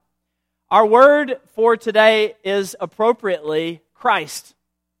Our word for today is appropriately Christ.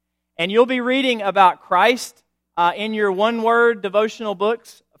 And you'll be reading about Christ in your one-word devotional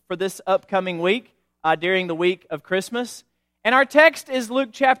books for this upcoming week during the week of Christmas. And our text is Luke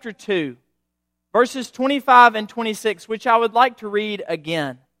chapter 2, verses 25 and 26, which I would like to read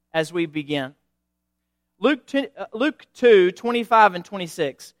again as we begin. Luke 2, 25 and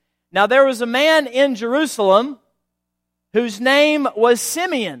 26. Now there was a man in Jerusalem whose name was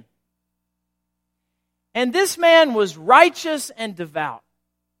Simeon. And this man was righteous and devout,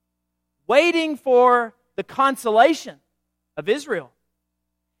 waiting for the consolation of Israel.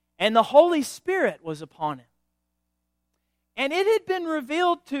 And the Holy Spirit was upon him. And it had been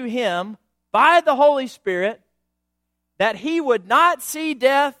revealed to him by the Holy Spirit that he would not see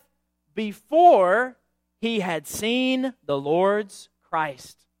death before he had seen the Lord's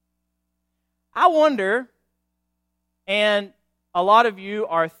Christ. I wonder, and a lot of you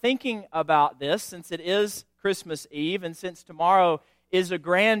are thinking about this since it is Christmas Eve and since tomorrow is a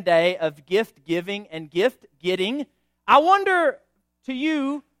grand day of gift giving and gift getting. I wonder to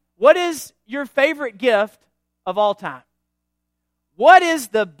you, what is your favorite gift of all time? What is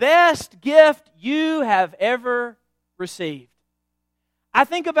the best gift you have ever received? I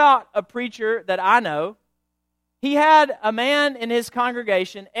think about a preacher that I know. He had a man in his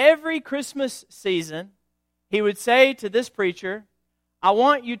congregation every Christmas season. He would say to this preacher, I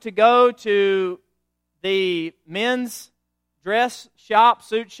want you to go to the men's dress shop,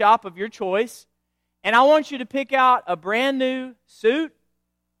 suit shop of your choice, and I want you to pick out a brand new suit,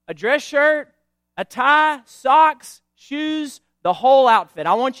 a dress shirt, a tie, socks, shoes, the whole outfit.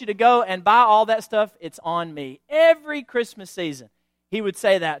 I want you to go and buy all that stuff. It's on me. Every Christmas season, he would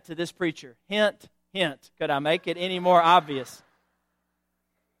say that to this preacher. Hint, hint. Could I make it any more obvious?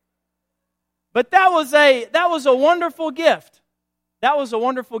 But that was a wonderful gift. That was a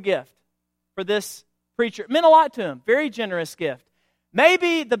wonderful gift for this preacher. It meant a lot to him. Very generous gift.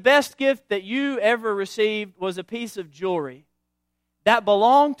 Maybe the best gift that you ever received was a piece of jewelry that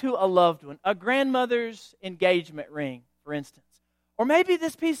belonged to a loved one, a grandmother's engagement ring, for instance. Or maybe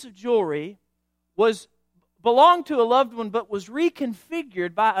this piece of jewelry belonged to a loved one but was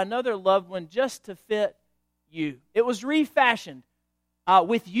reconfigured by another loved one just to fit you. It was refashioned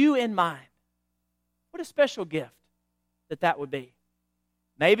with you in mind. What a special gift that would be.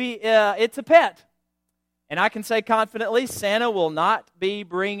 Maybe it's a pet. And I can say confidently, Santa will not be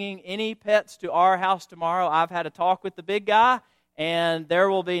bringing any pets to our house tomorrow. I've had a talk with the big guy, and there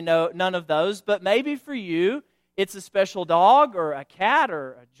will be none of those. But maybe for you, it's a special dog or a cat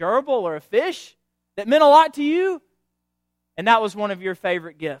or a gerbil or a fish that meant a lot to you, and that was one of your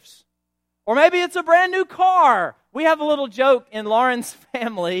favorite gifts. Or maybe it's a brand new car. We have a little joke in Lauren's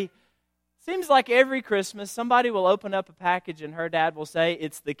family. Seems like every Christmas somebody will open up a package and her dad will say,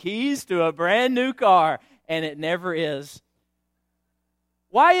 it's the keys to a brand new car, and it never is.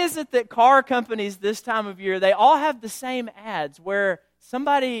 Why is it that car companies this time of year, they all have the same ads where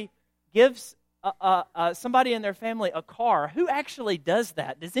somebody gives somebody in their family a car? Who actually does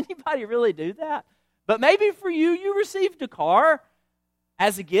that? Does anybody really do that? But maybe for you, you received a car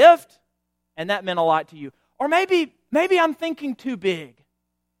as a gift, and that meant a lot to you. Or maybe I'm thinking too big.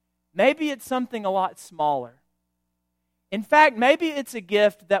 Maybe it's something a lot smaller. In fact, maybe it's a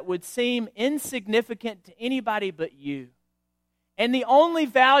gift that would seem insignificant to anybody but you. And the only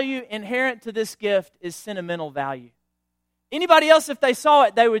value inherent to this gift is sentimental value. Anybody else, if they saw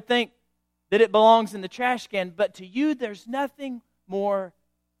it, they would think that it belongs in the trash can. But to you, there's nothing more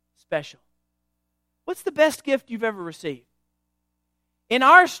special. What's the best gift you've ever received? In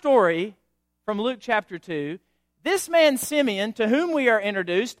our story from Luke chapter 2, this man Simeon, to whom we are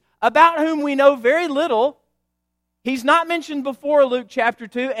introduced, about whom we know very little. He's not mentioned before Luke chapter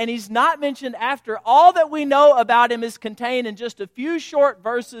 2, and he's not mentioned after. All that we know about him is contained in just a few short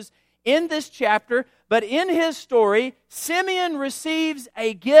verses in this chapter. But in his story, Simeon receives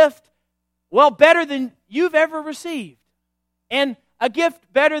a gift, better than you've ever received. And a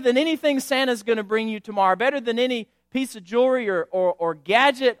gift better than anything Santa's going to bring you tomorrow, better than any piece of jewelry or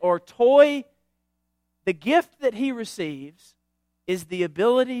gadget or toy. The gift that he receives is the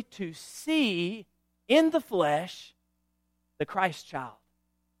ability to see in the flesh the Christ child.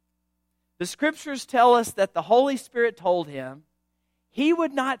 The Scriptures tell us that the Holy Spirit told him he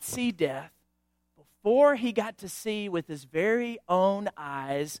would not see death before he got to see with his very own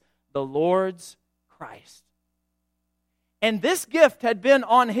eyes the Lord's Christ. And this gift had been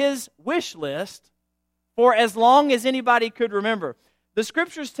on his wish list for as long as anybody could remember. The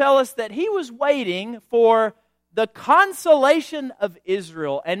Scriptures tell us that he was waiting for the consolation of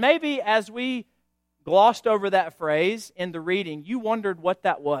Israel. And maybe as we glossed over that phrase in the reading, you wondered what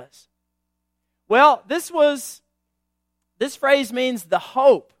that was. Well, this phrase means the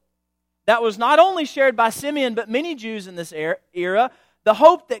hope that was not only shared by Simeon, but many Jews in this era, the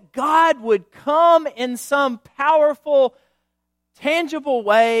hope that God would come in some powerful, tangible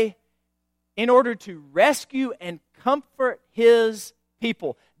way in order to rescue and comfort His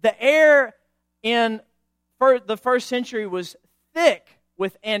people. The air in the first century was thick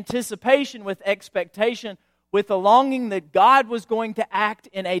with anticipation, with expectation, with a longing that God was going to act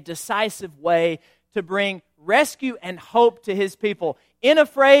in a decisive way to bring rescue and hope to His people. In a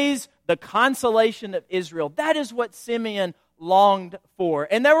phrase, the consolation of Israel. That is what Simeon longed for.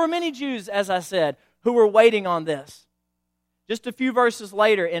 And there were many Jews, as I said, who were waiting on this. Just a few verses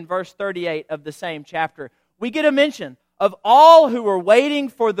later, in verse 38 of the same chapter, we get a mention of all who were waiting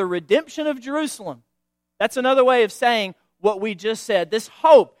for the redemption of Jerusalem. That's another way of saying what we just said. This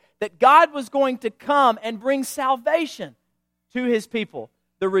hope that God was going to come and bring salvation to His people.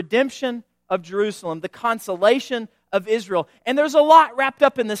 The redemption of Jerusalem, the consolation of Israel. And there's a lot wrapped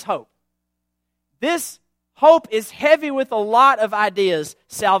up in this hope. This hope is heavy with a lot of ideas.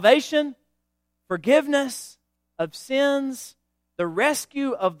 Salvation, forgiveness of sins, the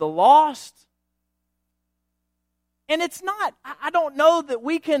rescue of the lost. And it's not, I don't know that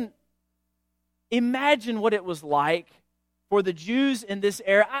we can imagine what it was like for the Jews in this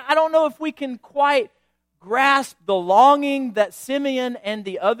era. I don't know if we can quite grasp the longing that Simeon and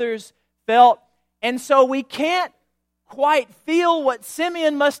the others felt. And so we can't quite feel what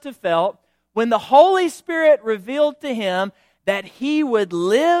Simeon must have felt when the Holy Spirit revealed to him that he would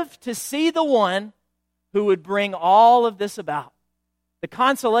live to see the one who would bring all of this about. The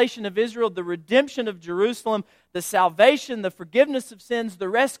consolation of Israel, the redemption of Jerusalem, the salvation, the forgiveness of sins, the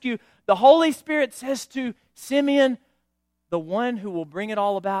rescue. The Holy Spirit says to Simeon, the one who will bring it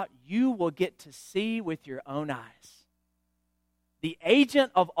all about, you will get to see with your own eyes. The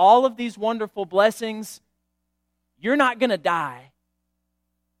agent of all of these wonderful blessings, you're not going to die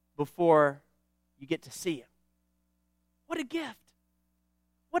before you get to see him. What a gift.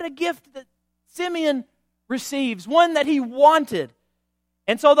 What a gift that Simeon receives, one that he wanted.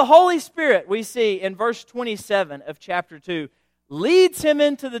 And so the Holy Spirit, we see in verse 27 of chapter 2, leads him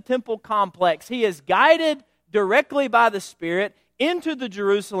into the temple complex. He is guided directly by the Spirit into the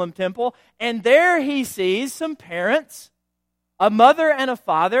Jerusalem temple, and there he sees some parents, a mother and a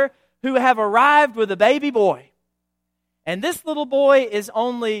father, who have arrived with a baby boy. And this little boy is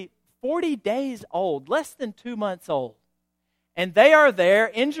only 40 days old, less than 2 months old. And they are there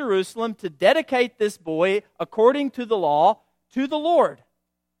in Jerusalem to dedicate this boy, according to the law, to the Lord.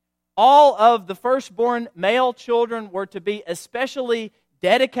 All of the firstborn male children were to be especially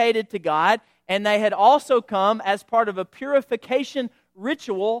dedicated to God, and they had also come as part of a purification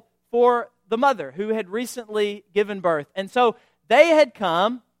ritual for the mother who had recently given birth. And so they had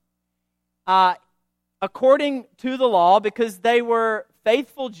come according to the law because they were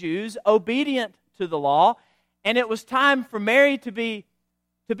faithful Jews, obedient to the law, and it was time for Mary to be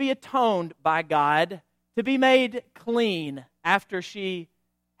atoned by God, to be made clean after she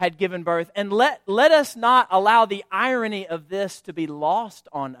had given birth. And let us not allow the irony of this to be lost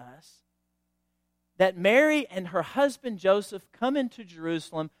on us, that Mary and her husband Joseph come into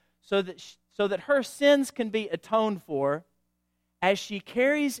Jerusalem so that her sins can be atoned for as she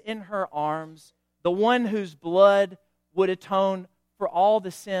carries in her arms the one whose blood would atone for all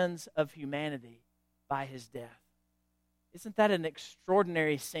the sins of humanity by His death. Isn't that an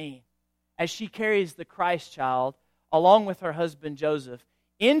extraordinary scene? As she carries the Christ child, along with her husband Joseph,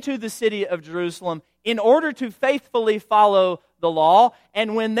 into the city of Jerusalem in order to faithfully follow the law.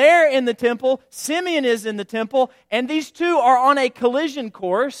 And when they're in the temple, Simeon is in the temple, and these two are on a collision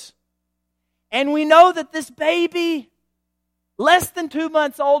course. And we know that this baby, less than 2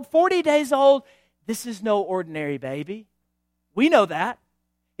 months old, 40 days old, this is no ordinary baby. We know that.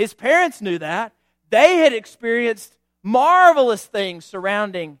 His parents knew that. They had experienced marvelous things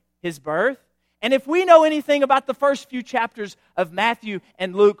surrounding his birth. And if we know anything about the first few chapters of Matthew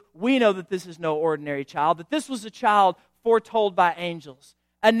and Luke, we know that this is no ordinary child, that this was a child foretold by angels,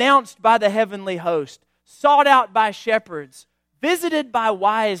 announced by the heavenly host, sought out by shepherds, visited by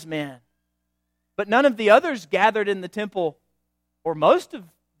wise men. But none of the others gathered in the temple, or most of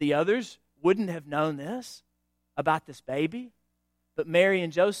the others, wouldn't have known this about this baby. But Mary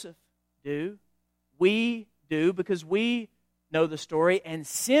and Joseph do. We do, because we know the story. And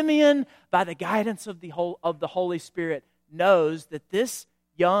Simeon, by the guidance of the Holy Spirit, knows that this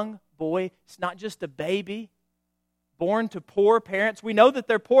young boy is not just a baby born to poor parents. We know that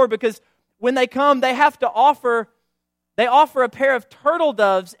they're poor because when they come, they have to offer a pair of turtle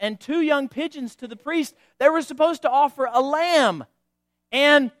doves and 2 young pigeons to the priest. They were supposed to offer a lamb.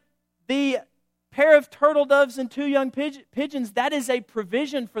 And the pair of turtle doves and 2 young pigeons, that is a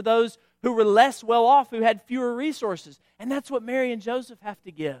provision for those who were less well off, who had fewer resources. And that's what Mary and Joseph have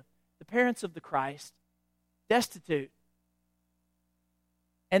to give, the parents of the Christ, destitute.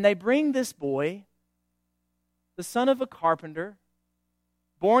 And they bring this boy, the son of a carpenter,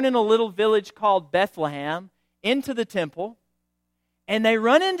 born in a little village called Bethlehem, into the temple. And they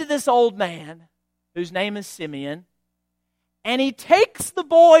run into this old man, whose name is Simeon, and he takes the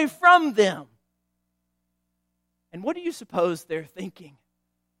boy from them. And what do you suppose they're thinking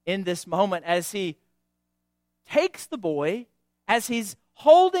in this moment as he takes the boy, as he's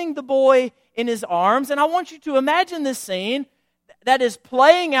holding the boy in his arms? And I want you to imagine this scene that is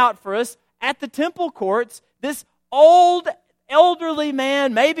playing out for us at the temple courts. This old, elderly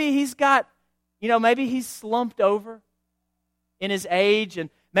man, maybe he's got, maybe he's slumped over in his age, and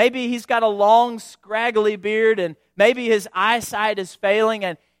maybe he's got a long, scraggly beard, and maybe his eyesight is failing,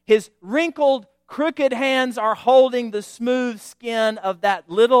 and his wrinkled, crooked hands are holding the smooth skin of that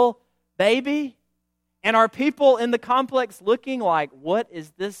little baby. And are people in the complex looking like, what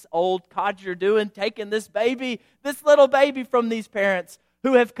is this old codger doing, taking this little baby from these parents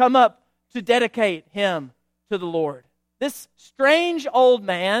who have come up to dedicate him to the Lord? This strange old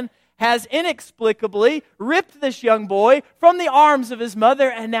man has inexplicably ripped this young boy from the arms of his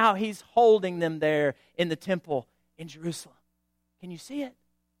mother, and now he's holding them there in the temple in Jerusalem. Can you see it?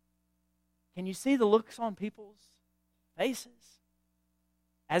 Can you see the looks on people's faces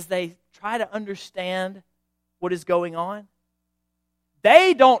as they try to understand what is going on?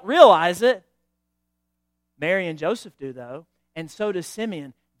 They don't realize it. Mary and Joseph do, though, and so does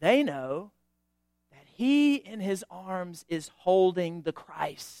Simeon. They know that he in his arms is holding the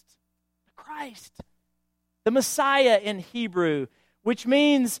Christ. The Christ. The Messiah in Hebrew, which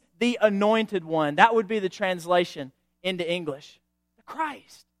means the anointed one. That would be the translation into English. The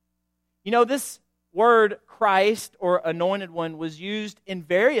Christ. This word Christ or anointed one was used in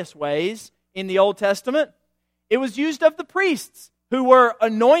various ways in the Old Testament. It was used of the priests who were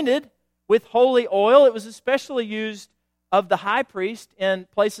anointed with holy oil. It was especially used of the high priest in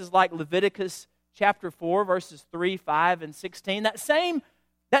places like Leviticus chapter 4, verses 3, 5, and 16. That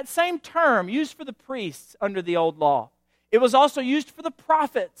same term used for the priests under the old law. It was also used for the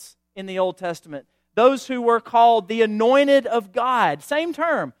prophets in the Old Testament, those who were called the anointed of God. Same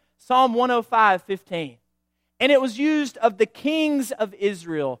term. Psalm 105:15. And it was used of the kings of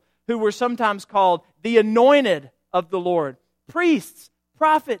Israel, who were sometimes called the anointed of the Lord. Priests,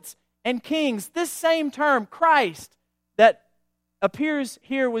 prophets, and kings. This same term, Christ, that appears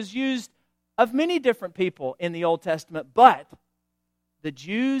here was used of many different people in the Old Testament. But the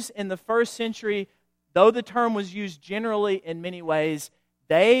Jews in the first century, though the term was used generally in many ways,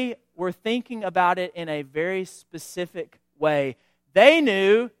 they were thinking about it in a very specific way. They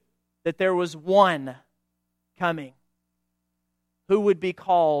knew that there was one coming who would be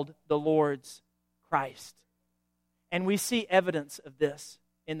called the Lord's Christ. And we see evidence of this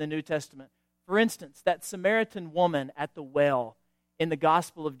in the New Testament. For instance, that Samaritan woman at the well in the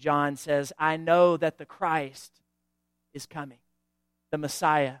Gospel of John says, I know that the Christ is coming, the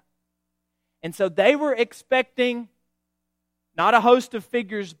Messiah. And so they were expecting not a host of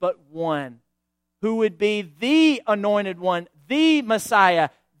figures, but one who would be the anointed one, the Messiah,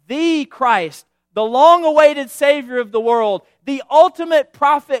 the Christ, the long-awaited Savior of the world, the ultimate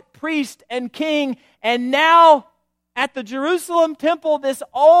prophet, priest, and king. And now, at the Jerusalem temple, this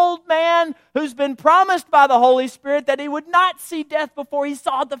old man who's been promised by the Holy Spirit that he would not see death before he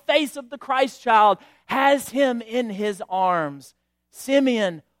saw the face of the Christ child, has him in his arms.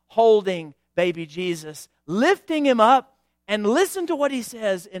 Simeon holding baby Jesus, lifting him up. And listen to what he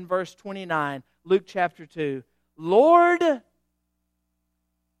says in verse 29, Luke chapter 2. Lord,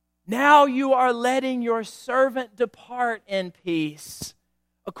 now you are letting your servant depart in peace,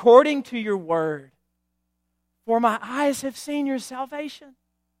 according to your word. For my eyes have seen your salvation,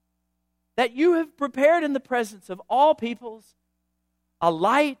 that you have prepared in the presence of all peoples a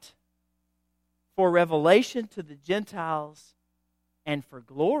light for revelation to the Gentiles and for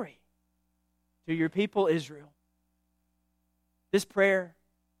glory to your people Israel. This prayer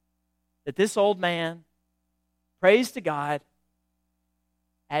that this old man prays to God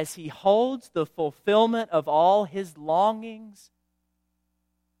as he holds the fulfillment of all his longings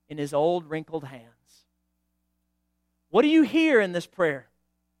in his old wrinkled hands. What do you hear in this prayer?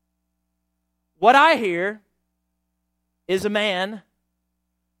 What I hear is a man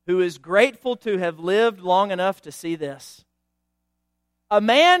who is grateful to have lived long enough to see this. A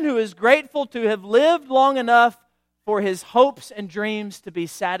man who is grateful to have lived long enough for his hopes and dreams to be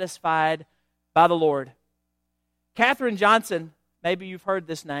satisfied by the Lord. Katherine Johnson, maybe you've heard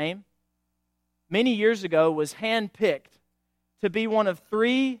this name. many years ago was handpicked to be one of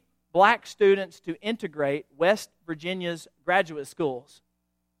 3 black students to integrate West Virginia's graduate schools.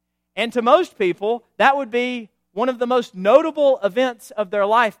 And to most people, that would be one of the most notable events of their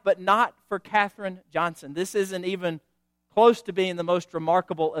life, but not for Katherine Johnson. This isn't even close to being the most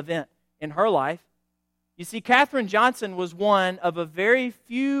remarkable event in her life. You see, Katherine Johnson was one of a very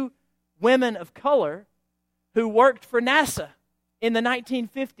few women of color who worked for NASA in the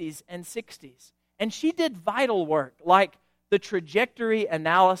 1950s and 60s. And she did vital work, like the trajectory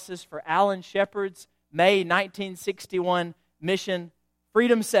analysis for Alan Shepard's May 1961 mission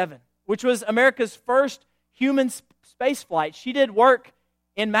Freedom 7, which was America's first human space flight. She did work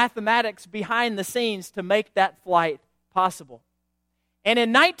in mathematics behind the scenes to make that flight possible. And in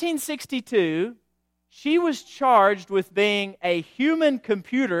 1962, she was charged with being a human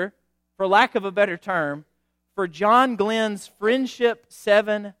computer, for lack of a better term, for John Glenn's Friendship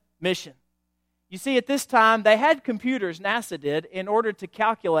 7 mission. You see, at this time, they had computers, NASA did, in order to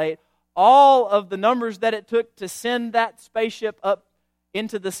calculate all of the numbers that it took to send that spaceship up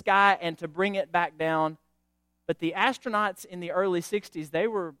into the sky and to bring it back down. But the astronauts in the early 60s, they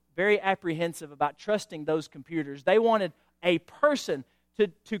were very apprehensive about trusting those computers. They wanted a person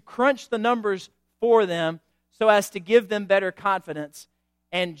to crunch the numbers for them so as to give them better confidence.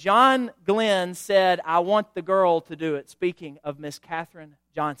 And John Glenn said, "I want the girl to do it," speaking of Miss Katherine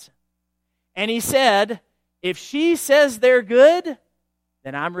Johnson. And he said, "If she says they're good,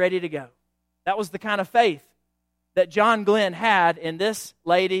 then I'm ready to go." That was the kind of faith that John Glenn had in this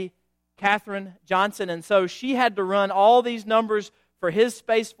lady, Katherine Johnson. And so she had to run all these numbers for his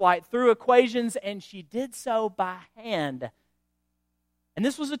space flight through equations, and she did so by hand. And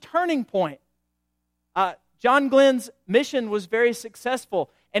this was a turning point. John Glenn's mission was very successful,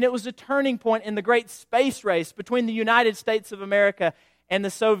 and it was a turning point in the great space race between the United States of America and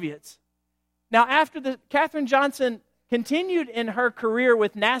the Soviets. Now, Katherine Johnson continued in her career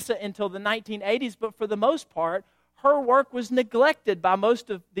with NASA until the 1980s, but for the most part, her work was neglected by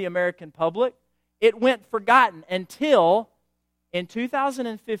most of the American public. It went forgotten until in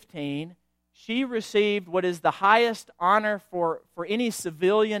 2015, she received what is the highest honor for any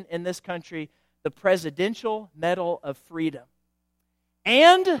civilian in this country, the Presidential Medal of Freedom.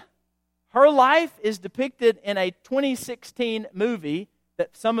 And her life is depicted in a 2016 movie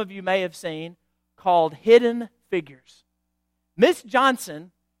that some of you may have seen called Hidden Figures. Miss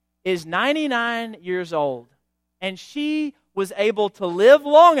Johnson is 99 years old, and she was able to live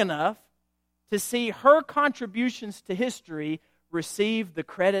long enough to see her contributions to history receive the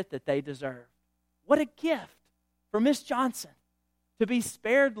credit that they deserve. What a gift for Miss Johnson to be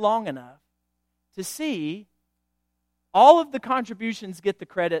spared long enough to see all of the contributions get the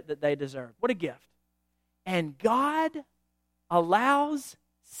credit that they deserve. What a gift. And God allows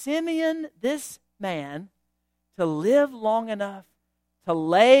Simeon, this man, to live long enough to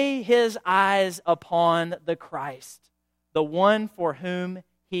lay his eyes upon the Christ, the one for whom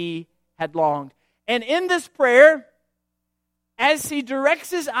he had longed. And in this prayer, as he directs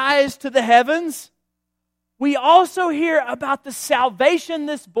his eyes to the heavens, we also hear about the salvation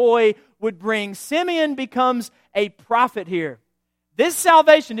this boy would bring. Simeon becomes a prophet here. This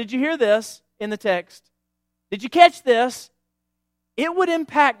salvation, did you hear this in the text? Did you catch this? It would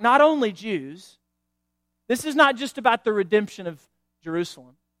impact not only Jews. This is not just about the redemption of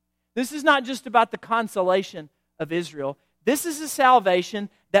Jerusalem. This is not just about the consolation of Israel. This is a salvation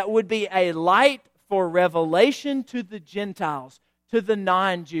that would be a light for revelation to the Gentiles, to the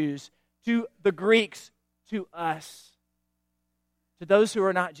non-Jews, to the Greeks, to us, to those who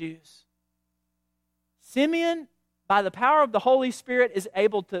are not Jews. Simeon, by the power of the Holy Spirit, is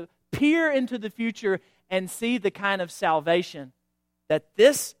able to peer into the future and see the kind of salvation that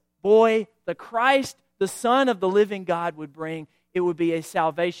this boy, the Christ, the Son of the living God, would bring. It would be a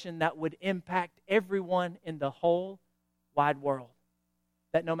salvation that would impact everyone in the whole wide world.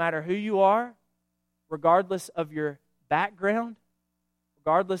 That no matter who you are, regardless of your background,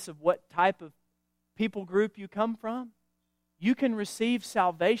 regardless of what type of people group you come from, you can receive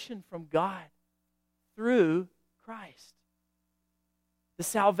salvation from God through Christ. The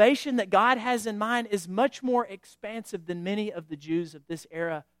salvation that God has in mind is much more expansive than many of the Jews of this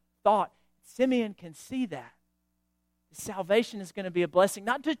era thought. Simeon can see that. The salvation is going to be a blessing,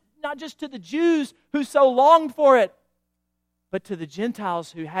 not just to the Jews who so longed for it, but to the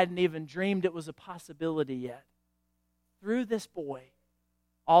Gentiles who hadn't even dreamed it was a possibility yet. Through this boy,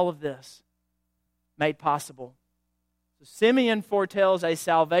 all of this made possible. So Simeon foretells a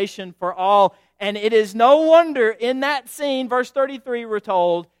salvation for all, and it is no wonder in that scene, verse 33, we're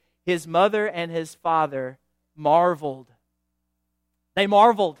told, his mother and his father marveled. They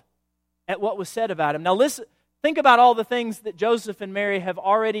marveled at what was said about him. Now listen, think about all the things that Joseph and Mary have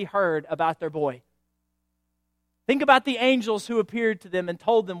already heard about their boy. Think about the angels who appeared to them and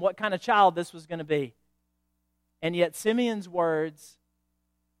told them what kind of child this was going to be. And yet Simeon's words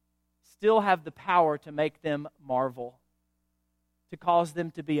still have the power to make them marvel, to cause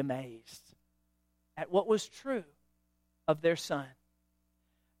them to be amazed at what was true of their son.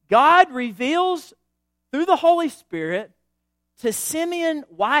 God reveals through the Holy Spirit to Simeon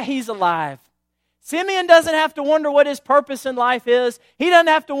why he's alive. Simeon doesn't have to wonder what his purpose in life is. He doesn't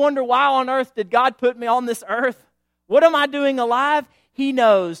have to wonder, why on earth did God put me on this earth? What am I doing alive? He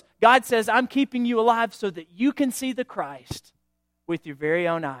knows. God says, I'm keeping you alive so that you can see the Christ with your very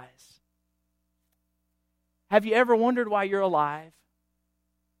own eyes. Have you ever wondered why you're alive?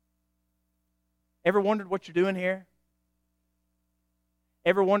 Ever wondered what you're doing here?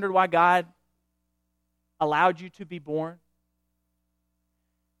 Ever wondered why God allowed you to be born?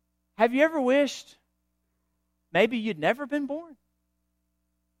 Have you ever wished maybe you'd never been born?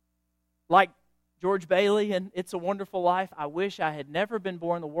 Like George Bailey in It's a Wonderful Life, I wish I had never been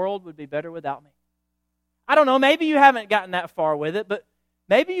born. The world would be better without me. I don't know, maybe you haven't gotten that far with it, but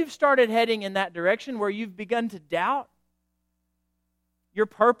maybe you've started heading in that direction where you've begun to doubt your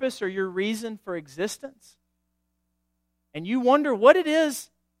purpose or your reason for existence. And you wonder what it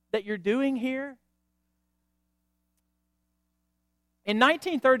is that you're doing here. In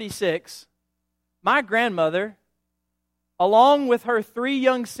 1936, my grandmother, along with her 3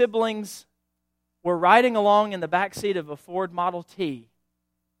 young siblings, were riding along in the back seat of a Ford Model T.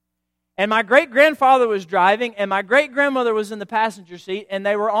 And my great-grandfather was driving, and my great-grandmother was in the passenger seat, and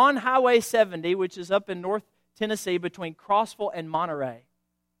they were on Highway 70, which is up in North Tennessee between Crossville and Monterey.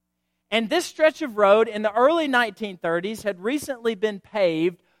 And this stretch of road in the early 1930s had recently been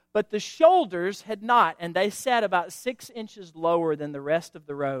paved, but the shoulders had not, and they sat about 6 inches lower than the rest of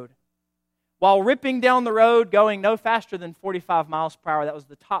the road. While ripping down the road, going no faster than 45 miles per hour, that was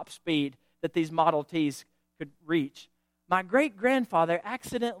the top speed that these Model Ts could reach, my great-grandfather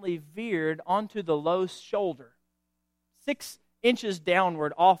accidentally veered onto the low shoulder, 6 inches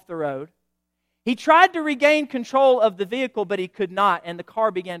downward off the road. He tried to regain control of the vehicle, but he could not, and the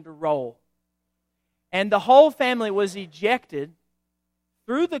car began to roll. And the whole family was ejected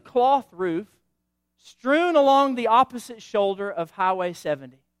through the cloth roof, strewn along the opposite shoulder of Highway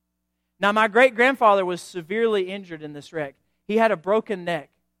 70. Now, my great-grandfather was severely injured in this wreck. He had a broken neck,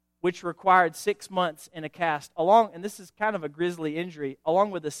 which required 6 months in a cast, and this is kind of a grisly injury,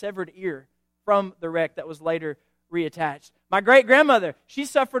 along with a severed ear from the wreck that was later reattached. My great-grandmother, she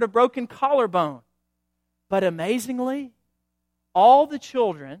suffered a broken collarbone. But amazingly, all the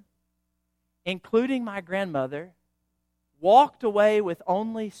children, including my grandmother, walked away with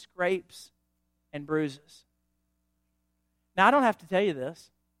only scrapes and bruises. Now, I don't have to tell you this,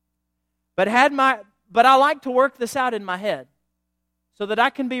 but I like to work this out in my head so that I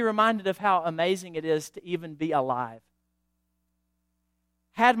can be reminded of how amazing it is to even be alive.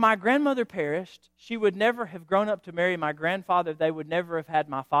 Had my grandmother perished, she would never have grown up to marry my grandfather. They would never have had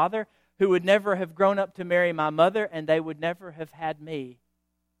my father, who would never have grown up to marry my mother, and they would never have had me.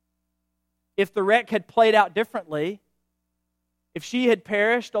 If the wreck had played out differently, if she had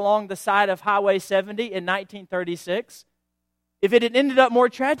perished along the side of Highway 70 in 1936, if it had ended up more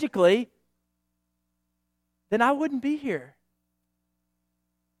tragically, then I wouldn't be here.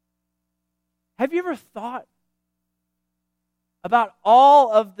 Have you ever thought about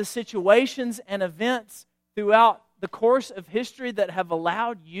all of the situations and events throughout the course of history that have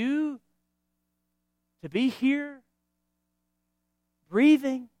allowed you to be here,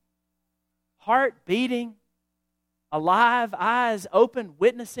 breathing, heart beating, alive, eyes open,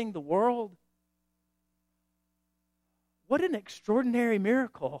 witnessing the world? What an extraordinary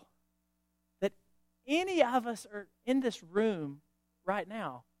miracle that any of us are in this room right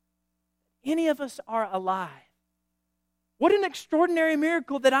now. Any of us are alive. What an extraordinary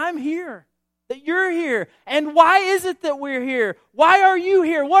miracle that I'm here, that you're here. And why is it that we're here? Why are you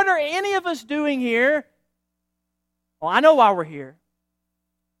here? What are any of us doing here? Well, I know why we're here.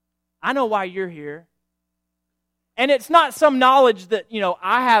 I know why you're here. And it's not some knowledge that,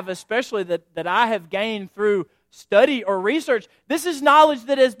 I have, especially that I have gained through study or research. This is knowledge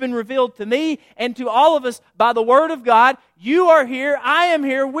that has been revealed to me and to all of us by the Word of God. You are here. I am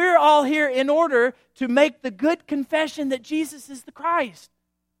here. We're all here in order to make the good confession that Jesus is the Christ.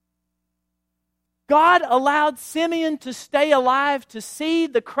 God allowed Simeon to stay alive, to see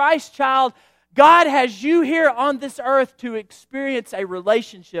the Christ child. God has you here on this earth to experience a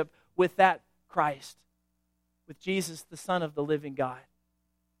relationship with that Christ, with Jesus, the Son of the living God.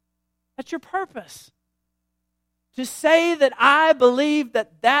 That's your purpose. to say that I believe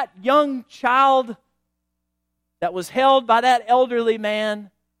that that young child that was held by that elderly man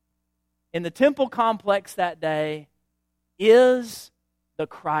in the temple complex that day is the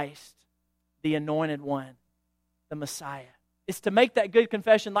Christ, the anointed one, the Messiah. It's to make that good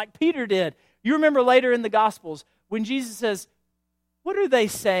confession like Peter did. You remember later in the Gospels when Jesus says, "What are they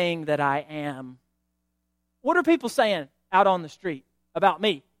saying that I am?" What are people saying out on the street about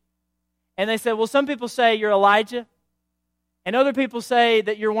me? And they said, well, some people say you're Elijah, and other people say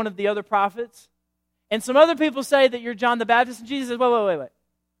that you're one of the other prophets, and some other people say that you're John the Baptist. And Jesus says, wait.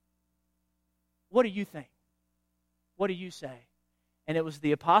 What do you think? What do you say? And it was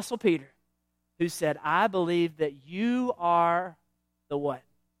the Apostle Peter who said, I believe that you are the what?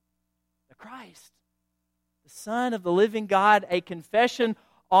 The Christ, the Son of the living God, a confession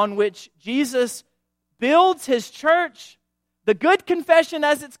on which Jesus builds His church. The good confession,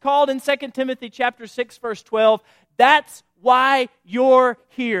 as it's called in 2 Timothy chapter 6, verse 12. That's why you're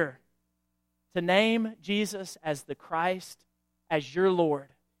here, to name Jesus as the Christ, as your Lord.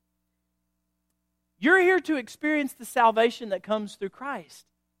 You're here to experience the salvation that comes through Christ.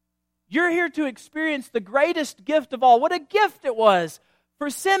 You're here to experience the greatest gift of all. What a gift it was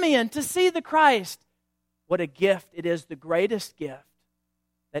for Simeon to see the Christ. What a gift it is, the greatest gift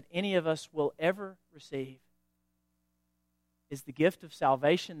that any of us will ever receive is the gift of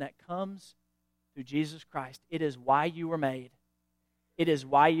salvation that comes through Jesus Christ. It is why you were made. It is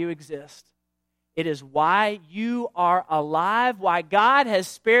why you exist. It is why you are alive, why God has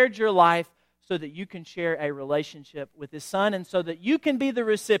spared your life so that you can share a relationship with His Son and so that you can be the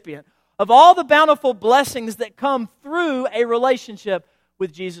recipient of all the bountiful blessings that come through a relationship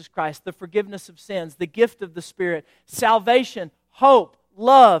with Jesus Christ. The forgiveness of sins, the gift of the Spirit, salvation, hope,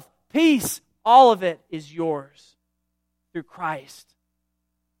 love, peace, all of it is yours through Christ.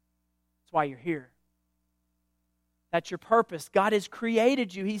 That's why you're here. That's your purpose. God has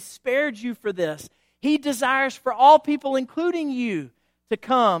created you. He's spared you for this. He desires for all people, including you, to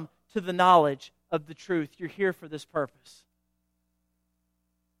come to the knowledge of the truth. You're here for this purpose.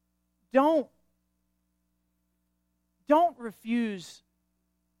 Don't refuse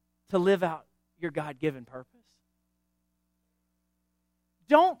to live out your God-given purpose.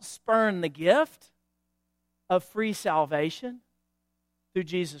 Don't spurn the gift of free salvation through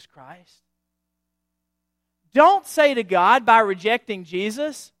Jesus Christ. Don't say to God, by rejecting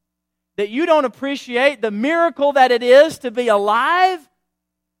Jesus, that you don't appreciate the miracle that it is to be alive.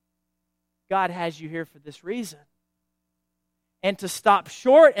 God has you here for this reason. And to stop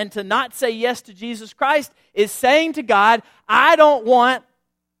short and to not say yes to Jesus Christ is saying to God, I don't want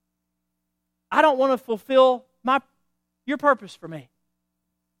to fulfill your purpose for me.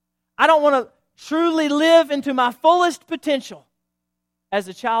 I don't want to truly live into my fullest potential as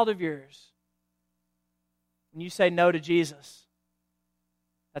a child of yours. When you say no to Jesus,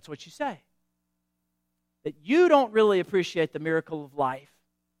 that's what you say. That you don't really appreciate the miracle of life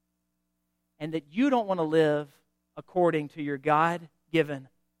and that you don't want to live according to your God-given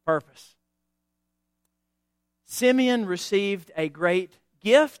purpose. Simeon received a great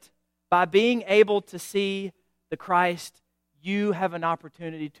gift by being able to see the Christ. You have an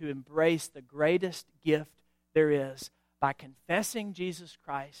opportunity to embrace the greatest gift there is by confessing Jesus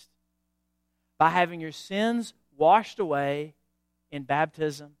Christ, by having your sins washed away in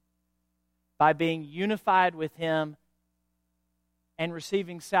baptism, by being unified with Him and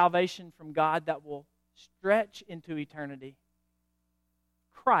receiving salvation from God that will stretch into eternity.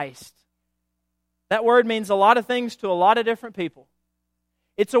 Christ. That word means a lot of things to a lot of different people.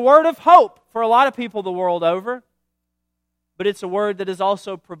 It's a word of hope for a lot of people the world over, but it's a word that has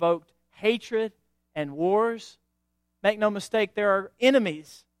also provoked hatred and wars. Make no mistake, there are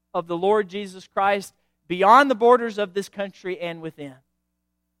enemies of the Lord Jesus Christ beyond the borders of this country and within.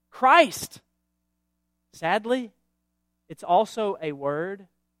 Christ. Sadly, it's also a word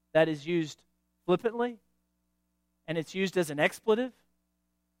that is used flippantly, and it's used as an expletive,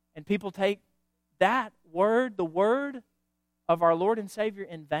 and people take that word, the word of our Lord and Savior,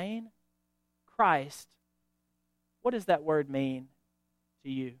 in vain. Christ. What does that word mean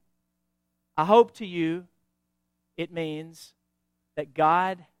to you? I hope to you it means that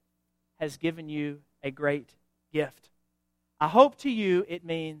God has given you a great gift. I hope to you it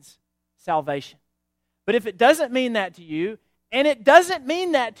means salvation. But if it doesn't mean that to you, and it doesn't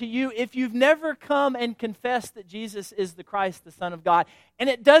mean that to you if you've never come and confessed that Jesus is the Christ, the Son of God, and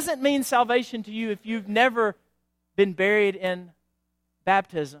it doesn't mean salvation to you if you've never been buried in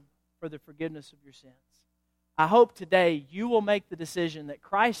baptism for the forgiveness of your sins, I hope today you will make the decision that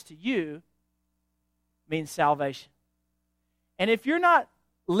Christ to you means salvation. And if you're not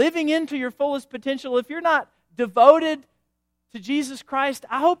living into your fullest potential, if you're not devoted to Jesus Christ,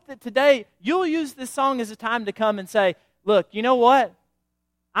 I hope that today you'll use this song as a time to come and say, look, you know what?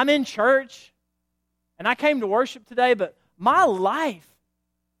 I'm in church and I came to worship today, but my life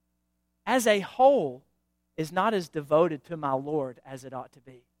as a whole is not as devoted to my Lord as it ought to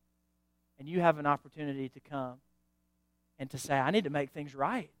be. And you have an opportunity to come and to say, I need to make things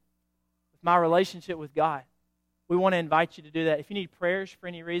right with my relationship with God. We want to invite you to do that. If you need prayers for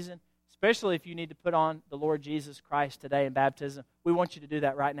any reason, especially if you need to put on the Lord Jesus Christ today in baptism, we want you to do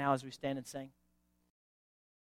that right now as we stand and sing.